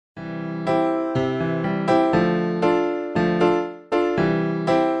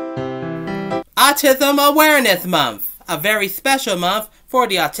Autism Awareness Month, a very special month for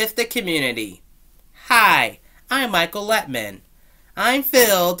the autistic community. Hi, I'm Michael Letman. I'm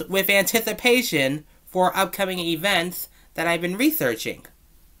filled with anticipation for upcoming events that I've been researching.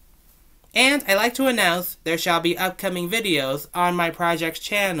 And I'd like to announce there shall be upcoming videos on my project's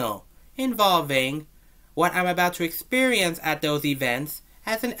channel involving what I'm about to experience at those events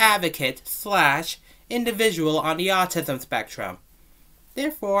as an advocate/individual on the autism spectrum.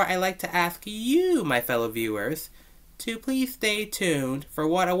 Therefore, I'd like to ask you, my fellow viewers, to please stay tuned for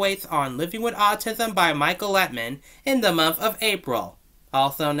what awaits on Living with Autism by Michael Letman in the month of April,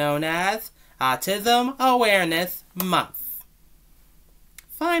 also known as Autism Awareness Month.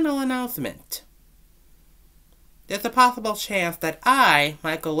 Final announcement. There's a possible chance that I,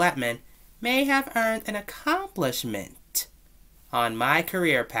 Michael Letman, may have earned an accomplishment on my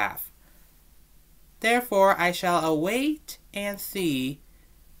career path. Therefore, I shall await and see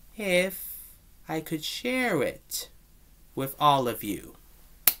if I could share it with all of you.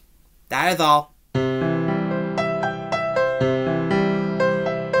 That is all.